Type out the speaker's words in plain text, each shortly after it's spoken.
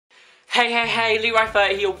Hey,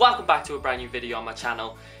 Leroy30 here, welcome back to a brand new video on my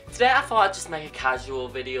channel. Today I thought I'd just make a casual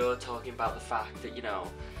video talking about the fact that,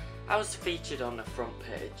 I was featured on the front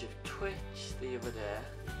page of Twitch the other day.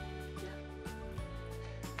 Yeah.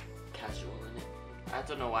 Casual, innit? I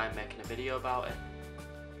don't know why I'm making a video about it.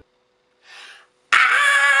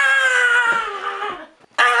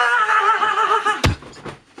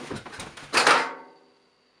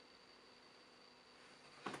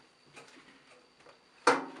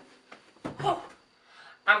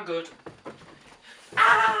 I'm good.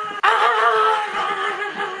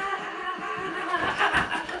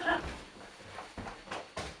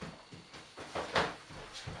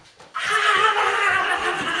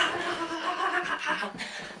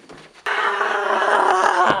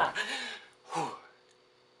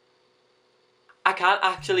 I can't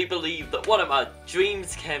actually believe that one of my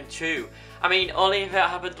dreams came true. I mean, only if it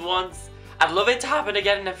happened once. I'd love it to happen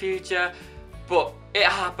again in the future, but it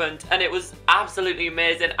happened and it was absolutely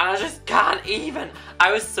amazing and I just can't even.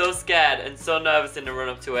 I was so scared and so nervous in the run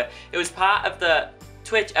up to it. It was part of the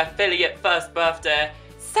Twitch affiliate first birthday.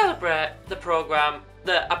 Celebrate the program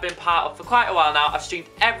that I've been part of for quite a while now. I've streamed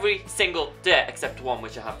every single day except one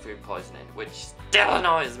which I had food poisoning, which still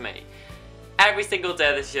annoys me. Every single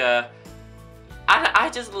day this year. And I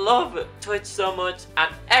just love Twitch so much and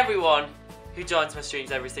everyone who joins my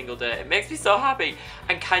streams every single day. It makes me so happy.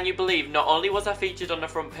 And can you believe, not only was I featured on the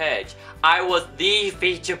front page, I was the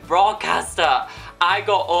featured broadcaster. I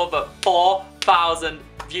got over 4,000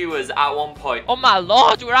 viewers at one point. Oh my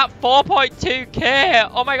lord, we're at 4.2k.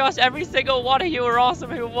 Oh my gosh, every single one of you are awesome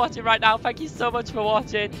who are watching right now. Thank you so much for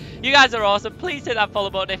watching. You guys are awesome. Please hit that follow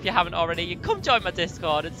button if you haven't already. You come join my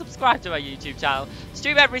Discord and subscribe to my YouTube channel.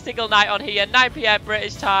 Stream every single night on here, 9 PM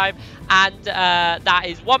British time. And that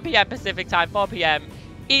is 1 PM Pacific time, 4 PM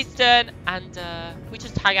Eastern. And we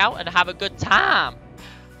just hang out and have a good time.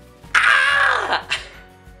 Ah!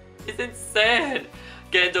 It's insane.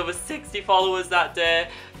 Gained over 60 followers that day.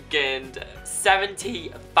 Gained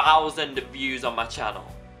 70,000 views on my channel.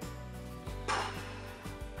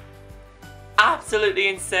 Absolutely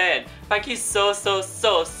insane. Thank you so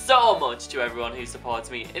much to everyone who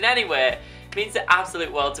supports me in any way. It means the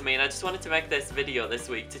absolute world to me, and I just wanted to make this video this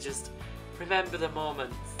week to just remember the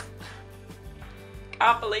moments.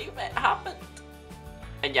 Can't believe it happened.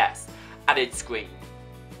 And yes, I did scream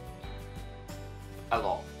a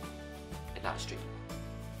lot in that stream.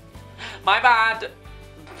 My bad.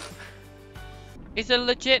 It's a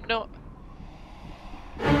legit no.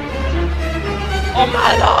 Oh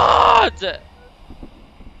my lord!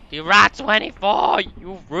 You rat 24,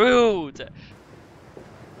 you rude.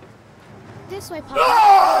 This way,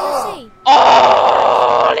 Papa. See.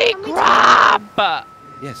 Holy crap!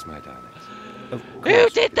 Yes, my darling. Of Who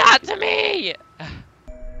course. did that to me?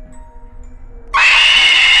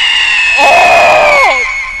 Oh!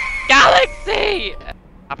 Galaxy!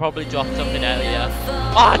 I probably dropped something earlier.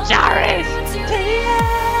 Oh, Jaris!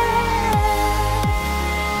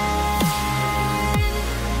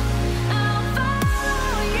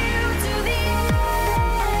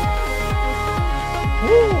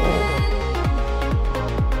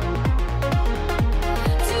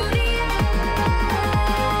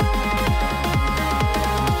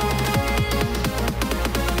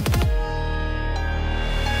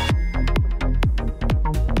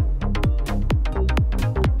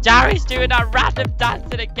 Jary's doing that random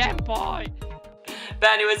dancing again, boy. But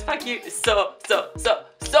anyways, thank you so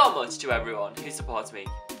much to everyone who supports me.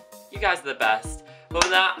 You guys are the best. Other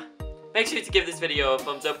than that, make sure to give this video a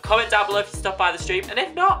thumbs up. Comment down below if you stop by the stream. And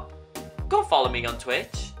if not, go follow me on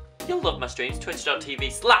Twitch. You'll love my streams.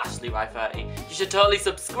 Twitch.tv/Leroy30. You should totally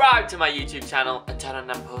subscribe to my YouTube channel and turn on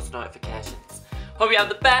them post notifications. Hope you have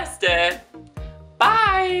the best day.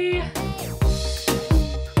 Bye.